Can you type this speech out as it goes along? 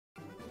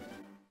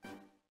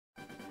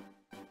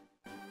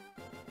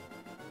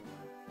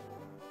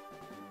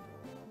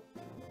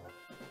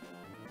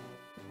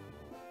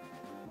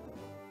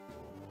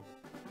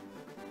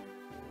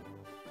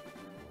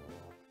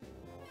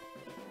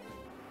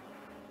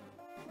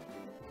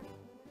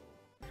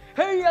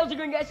Hey, how's it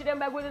going, guys? Today I'm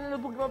back with another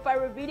Pokemon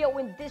Fire video.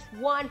 In this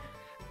one,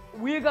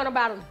 we're gonna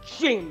battle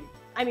Jim.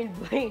 I mean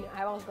Blaine.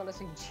 I was gonna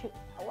say Jim.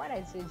 Why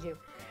did I say Jim?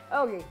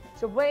 Okay,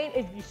 so Blaine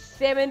is the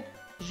 7th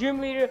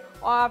gym leader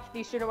of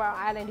the Cinnabar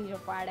Island. He's a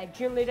fire type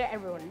gym leader.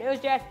 Everyone knows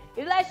that.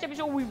 In the last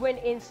episode, we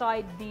went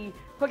inside the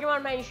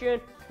Pokemon Mansion.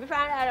 We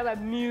found out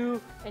about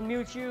Mew and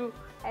Mewtwo,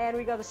 and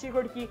we got the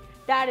secret key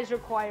that is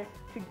required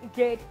to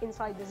get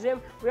inside the gym.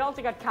 We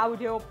also got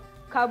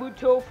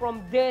Kabuto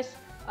from this,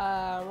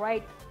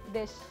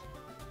 this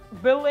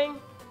building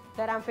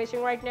that I'm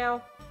facing right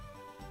now.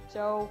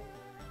 So,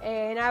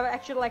 and I've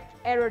actually like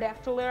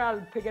Aerodactyl. I'll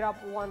pick it up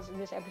once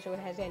this episode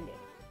has ended.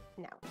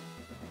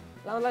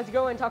 Now let's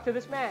go and talk to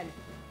this man.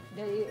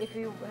 If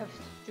you have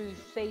to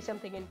say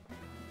something, and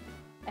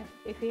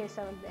if he has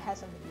something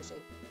to say.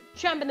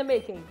 Champ in the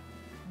making.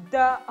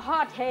 The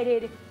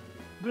hot-headed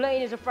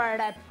Blaine is a fire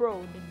type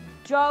pro.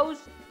 The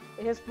dose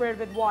is sprayed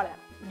with water.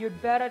 You'd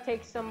better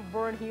take some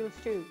burn heals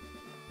too.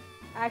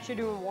 I actually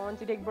don't want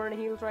to take burn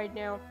heals right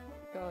now,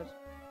 because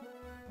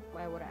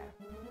why would I?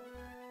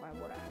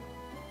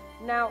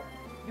 Now,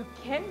 you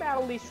can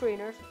battle these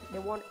trainers. They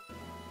won't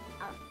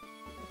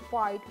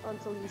fight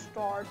until you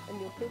start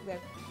and you pick them.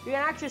 You can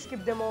actually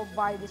skip them all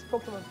by this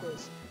Pokemon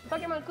quiz.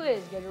 Pokemon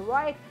quiz, get it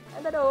right,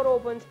 and the door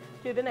opens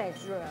to the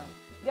next round.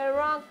 Get it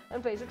wrong,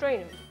 and face a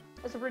trainer.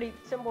 It's a pretty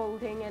simple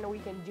thing, and we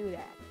can do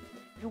that.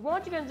 If you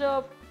want to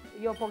conserve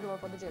your Pokemon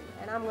for the gym,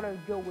 and I'm gonna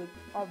go with,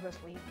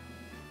 obviously,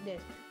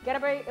 this.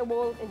 Caterpie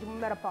evolved into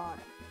Metapod.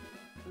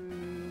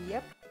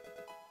 Yep.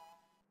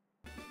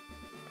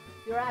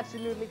 You're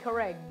absolutely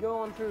correct. Go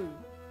on through.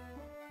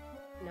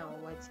 Now,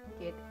 let's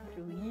get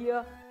through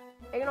here.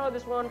 Ignore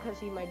this one because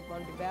he might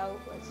want to battle.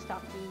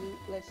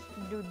 Let's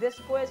do this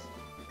quiz.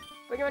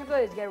 Pokemon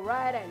quiz, get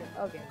right and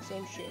okay,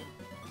 same shit.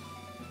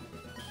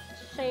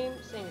 Same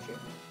shit.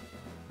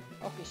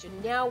 Okay, so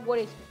now what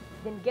is,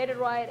 then get it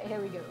right,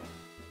 here we go.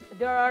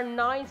 There are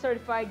 9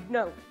 certified,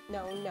 no,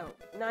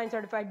 9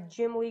 certified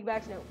gym league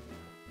backs, no.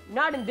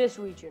 Not in this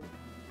region.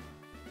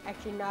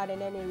 Actually, not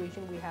in any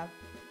region we have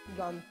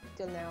gone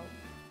till now.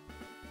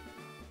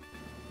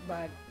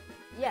 But,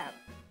 yeah,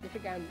 if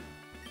you can,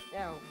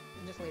 no,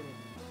 just leave it.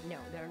 No,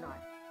 they're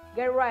not.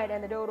 Get it right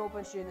and the door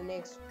opens to the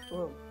next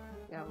room.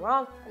 You're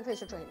wrong and face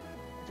your trainer.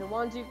 If you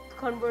want to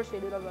converse,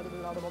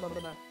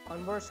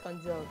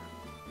 conserve.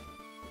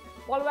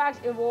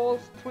 Poliwrath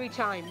evolves 3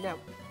 times. No.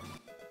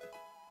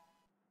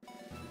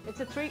 It's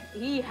a 3.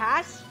 He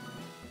has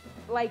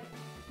like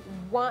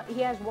one.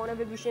 He has one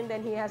evolution.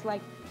 Then he has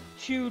like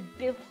 2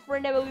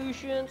 different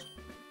evolutions,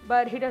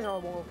 but he doesn't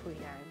evolve 3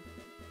 times.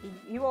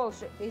 He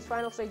evolves. His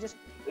final stage is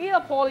either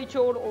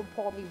Politoed or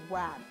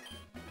Poliwrath.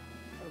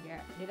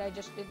 Okay. Did I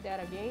just did that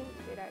again?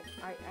 Did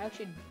I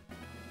actually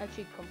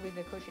complete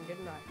the question,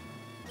 didn't I?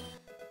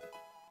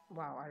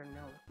 Wow, I don't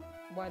know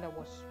why that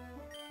was.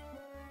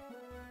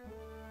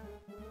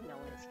 Now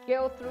let's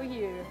go through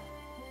here.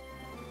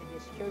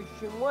 This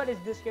question. What is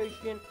this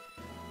question?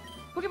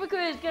 Pokemon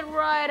quiz, get it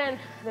right, and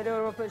the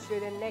door opens to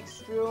the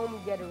next room.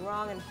 Get it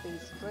wrong and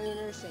face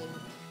trainer.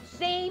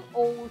 Same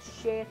old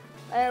shit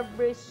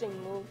every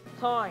single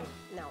time.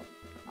 Now,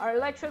 are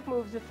electric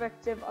moves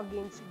effective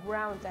against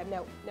ground type?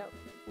 No,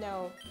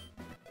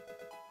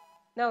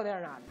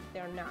 they're not.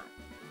 They're not.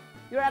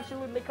 You're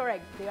absolutely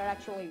correct.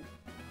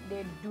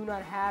 They do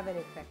not have an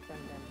effect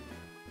on them.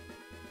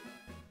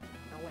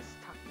 Now let's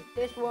talk with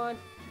this one.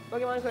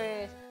 Pokemon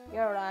quiz,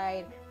 you're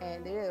right,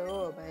 and the door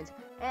opens,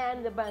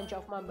 and the bunch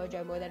of mumbo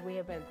jumbo that we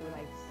have been through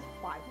like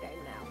 5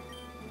 times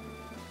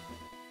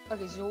now.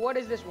 Okay, so what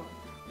is this one?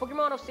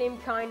 Pokemon of same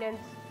kind and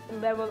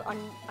level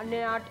are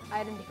not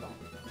identical.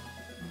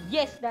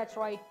 Yes, that's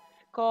right,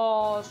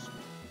 cause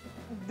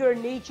their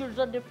natures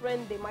are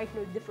different. They might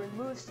know different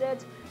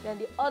movesets than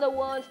the other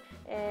ones,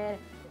 and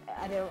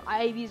their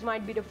IVs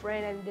might be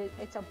different, and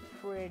it's a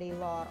pretty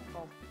lot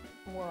of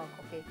work.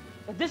 Okay,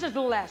 but this is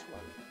the last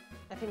one.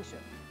 I think so,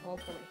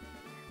 hopefully.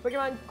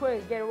 Pokemon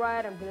quiz, get it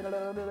right, and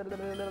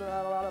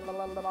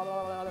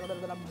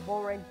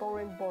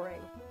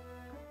boring.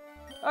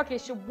 Okay,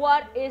 so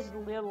what is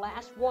the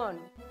last one?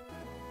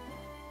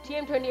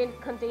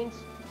 TM28 contains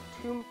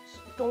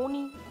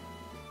Tombstone.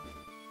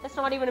 That's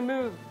not even a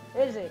move,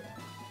 is it?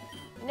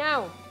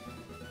 No.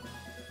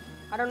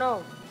 I don't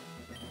know.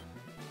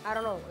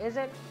 Is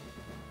it?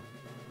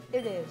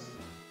 It is.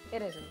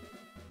 It isn't.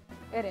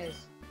 It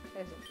is.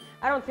 Isn't.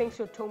 I don't think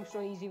so.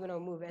 Tombstone is even a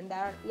move, and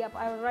that. Yep,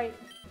 I was right.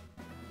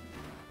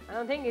 I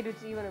don't think it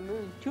is even a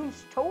move.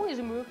 Tombstone is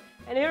a move,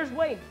 and here's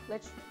Blaine.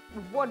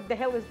 What the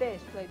hell is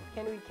this? Like,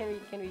 can we?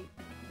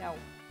 No,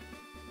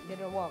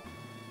 didn't work.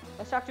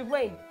 Let's talk to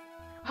Blaine.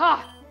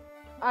 Ha!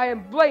 I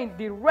am Blaine,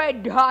 the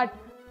red hot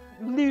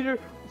leader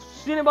of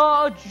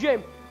Cinnabar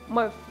Gym.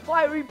 My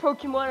fiery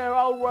Pokemon are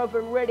all rough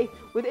and ready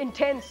with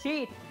intense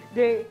heat.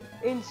 They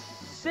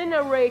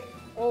incinerate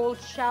all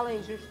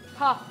challengers.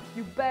 Ha!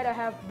 You better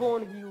have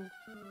Bone Heal.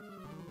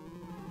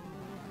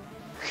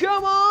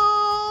 Come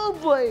on,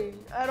 Blaine!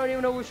 I don't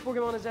even know which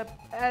Pokemon is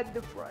at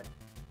the front.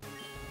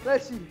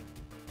 Let's see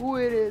who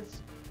it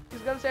is.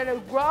 He's gonna send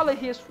out Growlithe.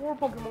 He has 4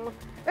 Pokemon,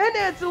 and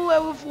that's a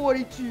level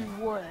 42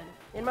 one.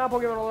 And my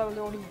Pokemon level is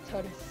only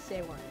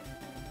 37.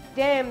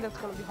 Damn, that's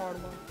gonna be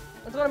hard one.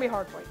 That's gonna be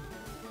hard fight.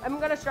 I'm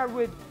gonna start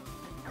with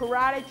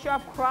Karate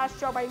Chop, Cross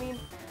Chop. I mean,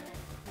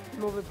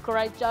 move with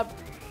Karate Chop,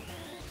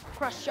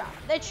 Cross Chop.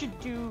 That should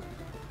do.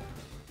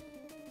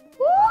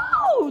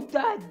 Woo!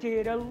 That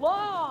did a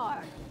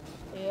lot.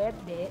 It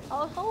did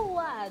a whole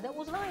lot. That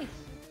was nice.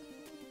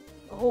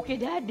 Okay,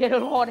 that did a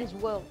lot as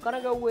well.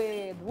 Gonna go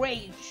with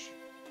Rage.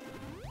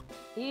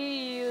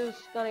 He is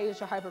gonna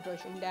use a Hyper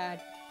Potion,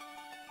 that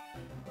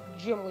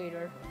gym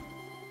leader.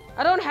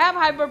 I don't have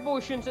Hyper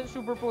Potions and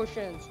Super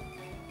Potions.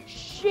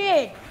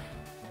 Shit!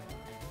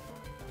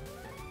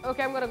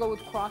 Okay, I'm gonna go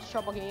with Cross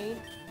Chop again.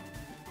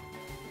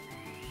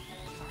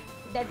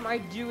 That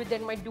might do it,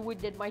 that might do it,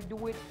 that might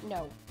do it.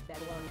 No, that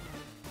one.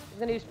 I'm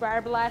gonna use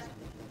Fire Blast.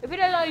 If it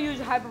does not use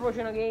Hyper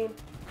Potion again,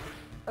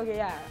 okay,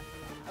 yeah.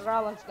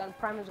 Growlithe's gonna,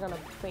 Primar's gonna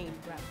faint,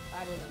 right?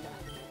 I don't know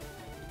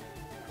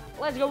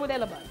that. Let's go with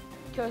Elebud.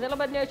 Because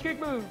Elebud knows quick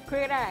move,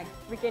 quick attack.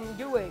 We can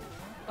do it.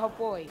 Oh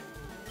boy.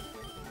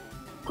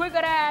 Quick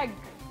attack!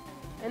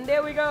 And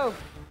there we go.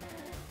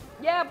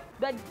 Yep,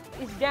 that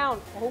is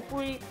down.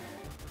 Hopefully,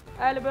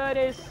 Elebud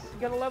is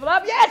gonna level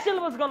up. Yes,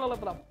 Elebud's gonna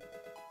level up.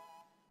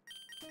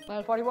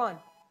 Level 41.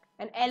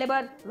 And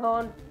Elebud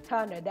learned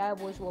Thunder. That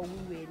was what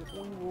we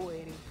were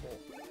waiting for.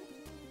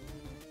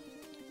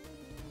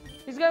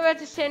 He's gonna have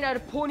to send out a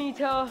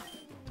Ponyta.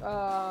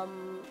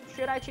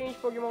 Should I change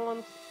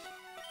Pokemon?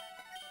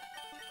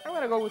 I'm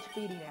gonna go with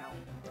Speedy now.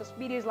 So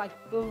Speedy is like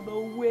the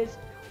lowest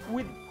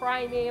with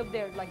Primeape up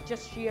there, like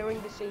just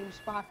sharing the same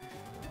spot.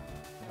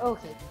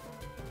 Okay.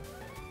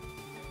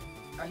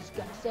 He's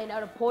gonna send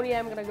out a Pony.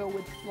 I'm gonna go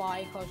with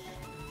Fly because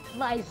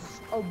Fly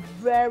is a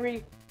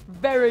very,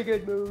 very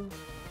good move.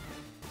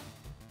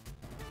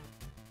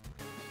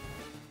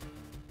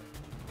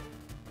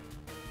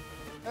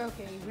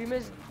 Okay, we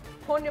missed.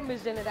 Pony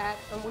missed into that,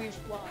 and we used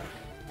Fly.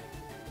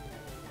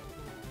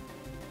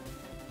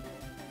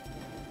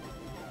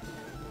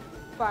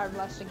 Fire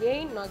Blast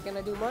again, not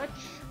gonna do much.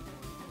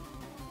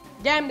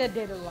 Damn, that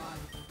did a lot.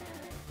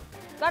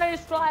 Gotta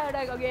use Fire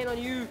Attack again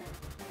on you.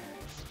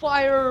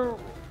 Fire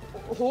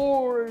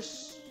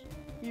Horse.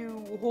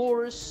 You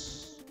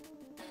horse.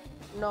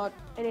 Not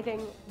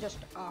anything, just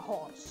a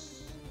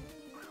horse.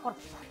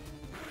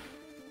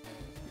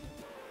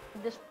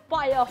 This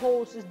Fire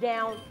Horse is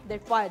down. The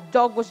Fire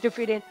Dog was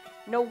defeated.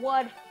 Now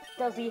what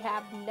does he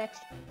have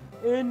next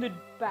in the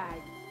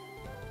bag?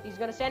 He's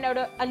gonna send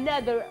out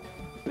another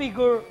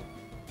bigger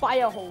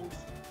Fire Hose.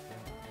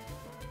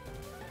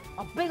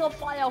 A bigger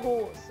Fire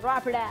Hose.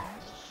 Rapidash.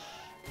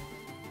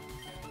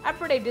 I'm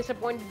pretty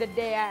disappointed the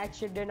day I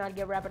actually did not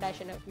get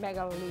Rapidash in a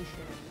Mega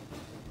Evolution.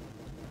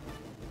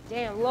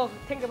 Damn, look,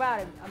 think about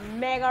it. A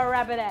Mega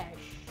Rapidash.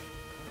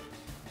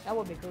 That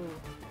would be cool.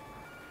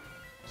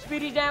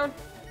 Speedy's down.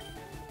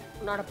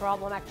 Not a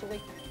problem,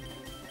 actually.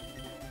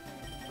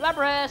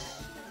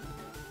 Lapras.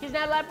 His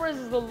now Lapras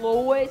is the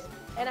lowest,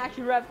 and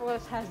actually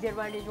Lapras has the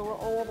advantage over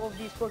all of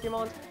these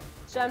Pokemon.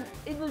 So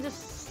it will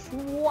just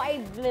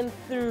swipe them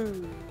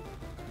through.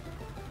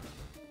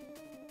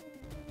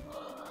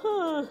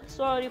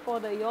 Sorry for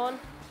the yawn.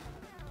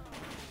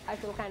 I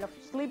feel kind of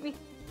sleepy.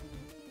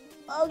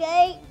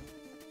 Okay.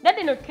 That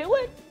didn't kill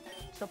it.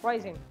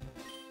 Surprising.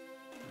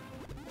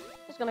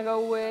 Just gonna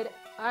go with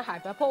a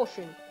Hyper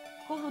Potion.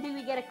 Hopefully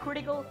we get a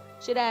critical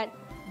so that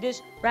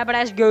this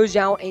Rapidash goes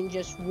down in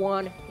just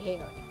one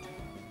hit.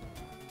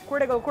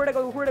 Critical,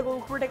 critical,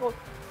 critical, critical,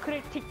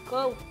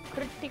 critical,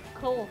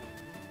 critical.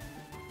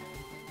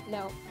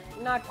 No,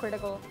 not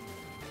critical.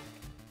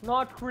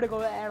 Not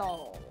critical at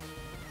all.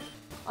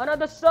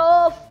 Another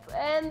Surf,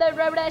 and the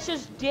Rapidash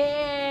is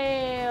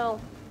down.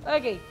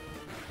 Okay,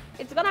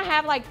 it's gonna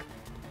have like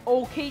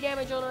okay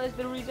damage on us.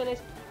 The reason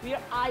is we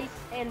are ice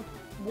and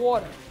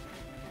water.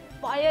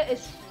 Fire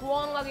is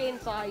strong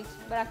against ice,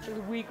 but actually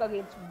weak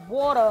against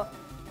water,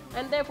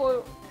 and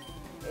therefore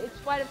its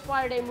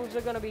fire day moves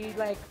are gonna be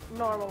like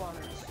normal on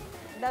us.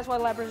 That's why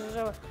Lapras is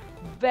a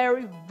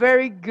very,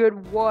 very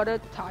good water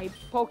type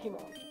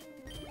Pokemon.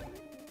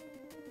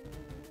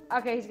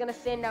 Okay, he's gonna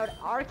send out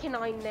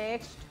Arcanine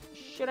next.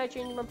 Should I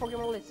change my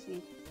Pokemon? Let's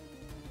see.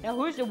 Now,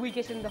 who's the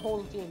weakest in the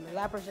whole team?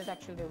 Lapras is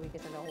actually the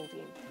weakest in the whole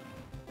team.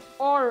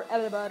 Or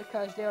Elebud,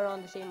 because they are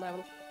on the same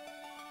level.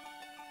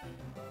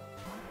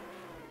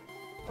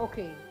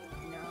 Okay,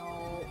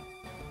 now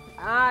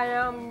I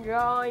am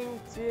going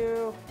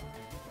to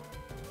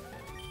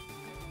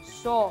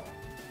solve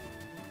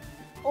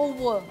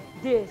over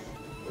this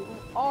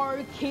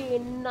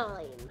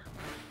Arcanine.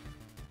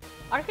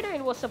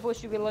 Arcanine was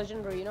supposed to be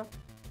legendary, you know?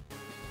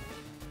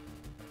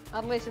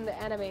 At least in the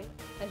anime,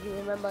 as you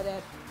remember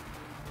that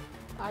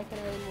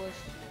Arcanine was,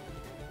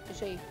 to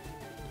say,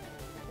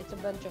 it's a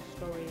bunch of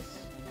stories.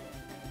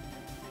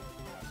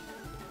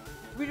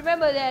 We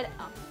remember that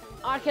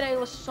Arcanine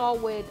was saw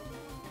with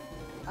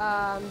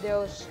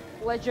those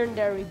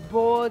legendary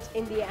birds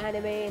in the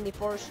anime in the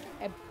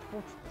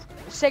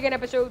second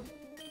episode.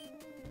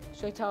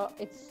 So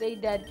it's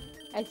said that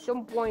at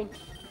some point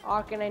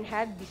Arcanine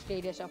had the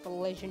status of a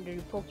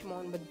legendary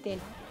Pokemon, but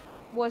then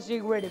was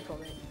degraded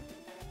from it.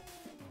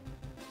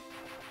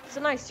 It's a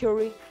nice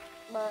theory,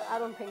 but I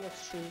don't think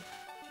it's true.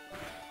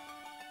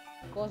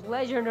 Because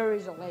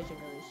legendaries are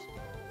legendaries.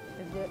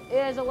 If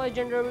there is a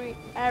legendary,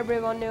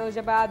 everyone knows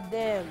about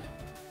them.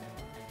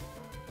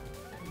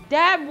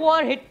 That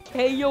one hit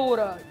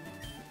Toyota.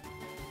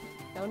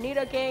 Now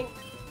Nidoking,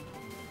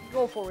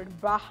 go for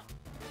it, bruh.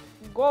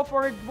 Go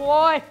for it,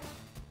 boy.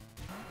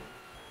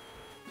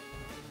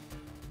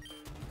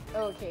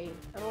 Okay,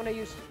 I'm gonna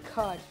use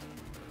Cut.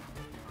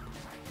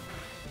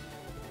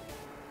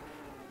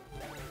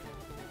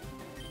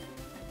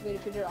 We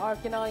defeated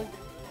Arcanine.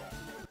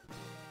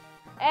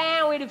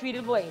 And we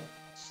defeated Blaine.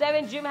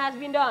 7 gym has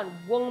been done.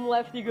 1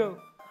 left to go.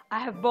 I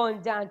have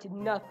burned down to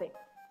nothing.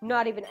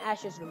 Not even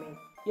ashes remain.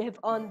 You have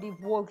earned the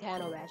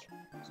volcano badge.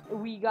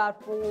 We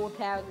got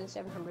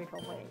 4,700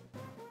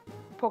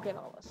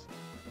 Pokédollars.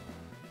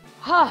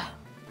 Ha!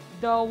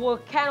 The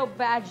volcano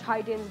badge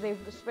heightens the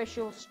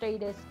special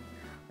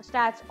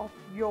stats of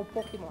your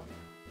Pokemon.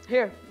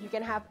 Here, you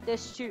can have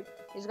this too.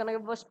 It's gonna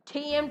give us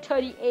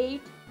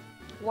TM38.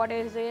 What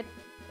is it?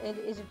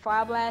 Is it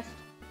Fire Blast?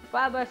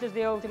 Fire Blast is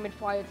the ultimate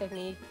fire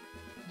technique.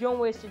 Don't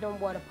waste it on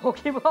water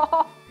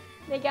Pokemon.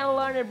 They can't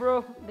learn it,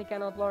 bro. They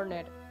cannot learn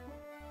it.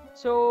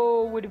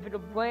 So with a bit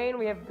of Blaine,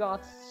 we have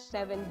got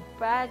 7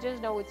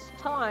 badges. Now it's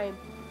time,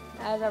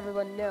 as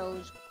everyone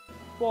knows,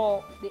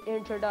 for the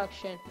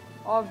introduction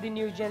of the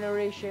new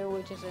generation,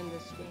 which is in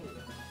this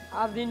game,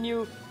 of the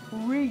new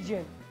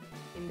region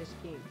in this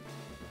game.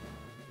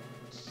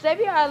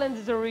 Sevier Islands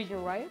is a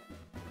region, right?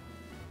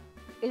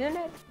 Isn't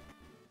it?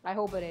 I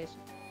hope it is.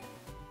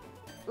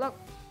 Look,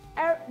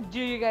 do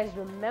you guys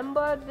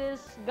remember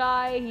this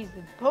guy? He's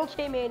the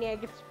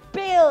Pokemaniac. It's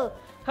Bill.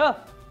 Huh.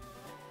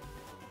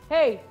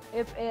 Hey,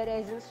 if it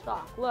is in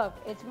stock, look,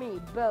 it's me,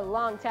 Bill.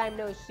 Long time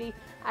no see.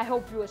 I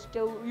hope you are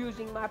still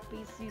using my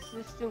PC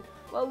system.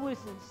 Well,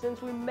 listen,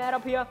 since we met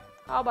up here,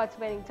 how about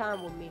spending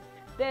time with me?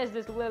 There's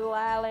this little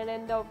island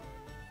in the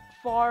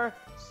far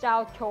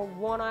south called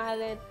One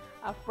Island.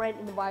 A friend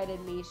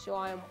invited me, so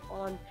I'm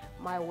on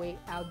my way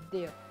out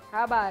there.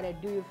 How about it?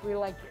 Do you feel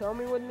like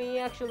coming with me?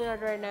 Actually,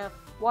 not right now.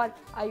 What?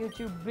 Are you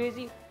too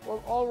busy?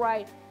 Well,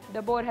 alright.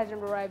 The boat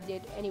hasn't arrived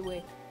yet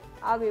anyway.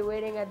 I'll be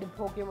waiting at the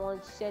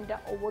Pokemon Center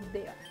over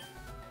there.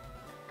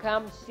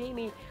 Come see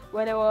me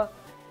when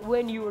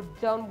you're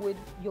done with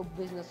your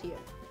business here.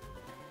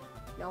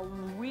 Now,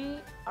 we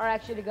are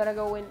actually gonna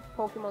go in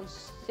Pokemon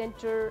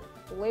Center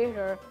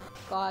later,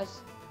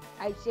 because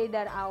I say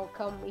that I'll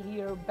come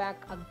here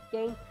back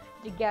again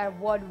to get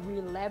what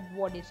we left,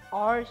 what is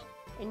ours.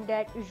 And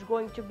that is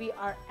going to be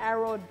our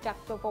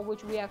Aerodactyl, for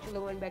which we actually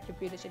went back to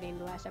Pewter City in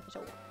the last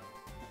episode.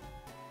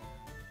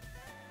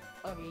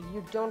 Okay,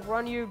 you don't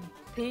run, you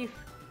thief.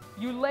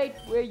 You late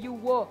where you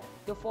were.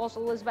 The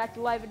fossil is back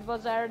to life. It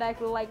was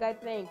Aerodactyl, like I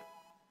think.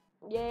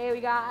 Yeah, we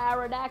got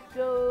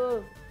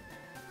Aerodactyl.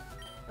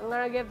 I'm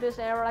gonna give this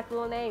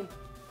Aerodactyl a name.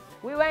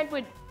 We went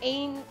with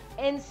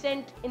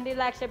Ancient in the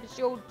last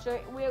episode, so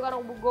we're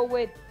gonna go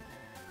with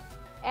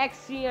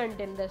Exient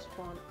in this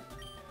one.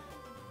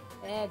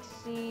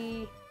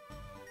 Exient.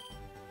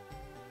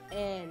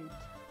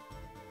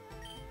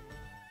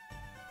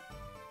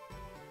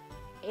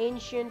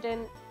 Ancient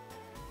and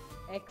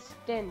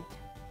extent.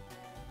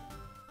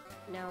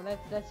 Now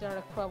that's not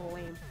a clever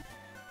name.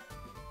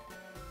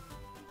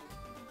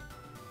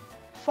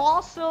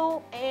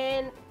 Fossil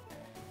and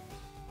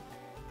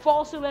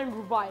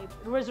revived,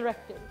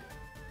 resurrected,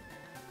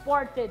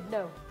 farted.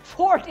 No,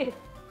 farted.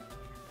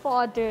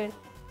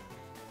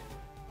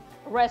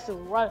 Wrestle,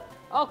 run.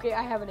 Okay,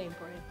 I have a name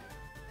for it.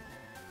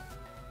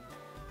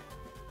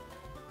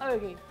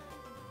 Okay,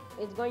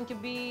 it's going to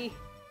be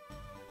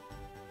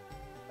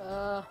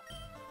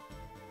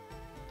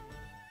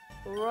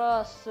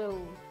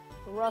Russell.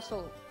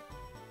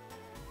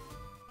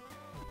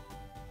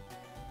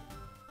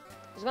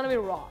 It's gonna be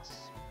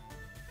Ross.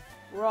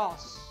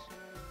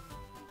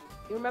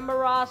 You remember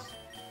Ross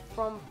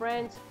from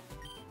Friends?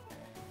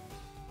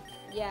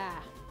 Yeah,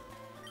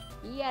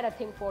 he had a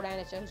thing for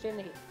dinosaurs,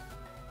 didn't he?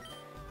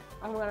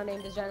 I'm gonna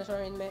name this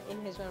dinosaur in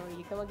his memory.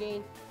 You come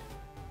again.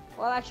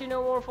 Well, actually,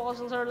 no more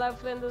fossils are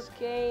left in this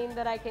game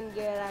that I can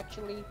get,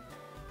 actually.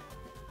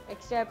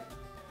 Except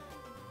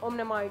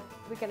Omnimite,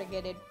 we cannot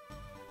get it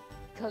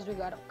because we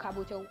got a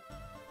Kabuto.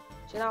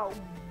 So now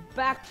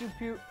back to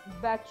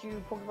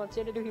Pokemon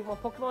Center to heal more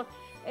Pokemon.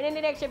 And in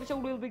the next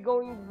episode, we'll be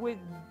going with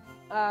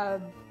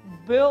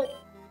Bill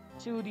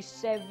to the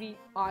Sevier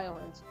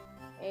Islands.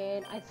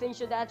 And I think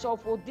so that's all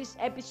for this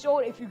episode.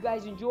 If you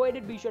guys enjoyed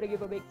it, be sure to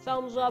give a big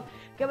thumbs up.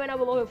 Comment down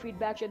below your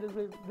feedback.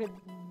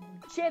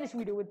 Share this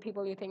video with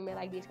people you think may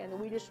like these kinds of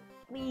videos.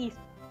 Please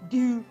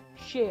do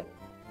share.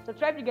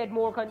 Subscribe to get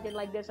more content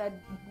like this. I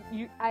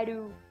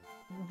do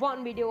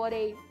 1 video a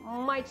day.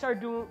 Might start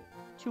doing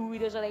 2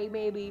 videos a day,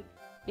 maybe.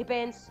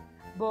 Depends.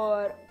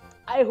 But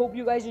I hope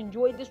you guys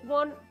enjoyed this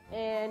one.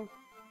 And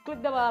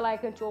click the bell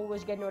icon to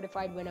always get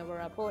notified whenever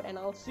I upload. And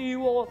I'll see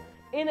you all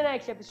in the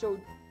next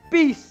episode.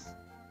 Peace!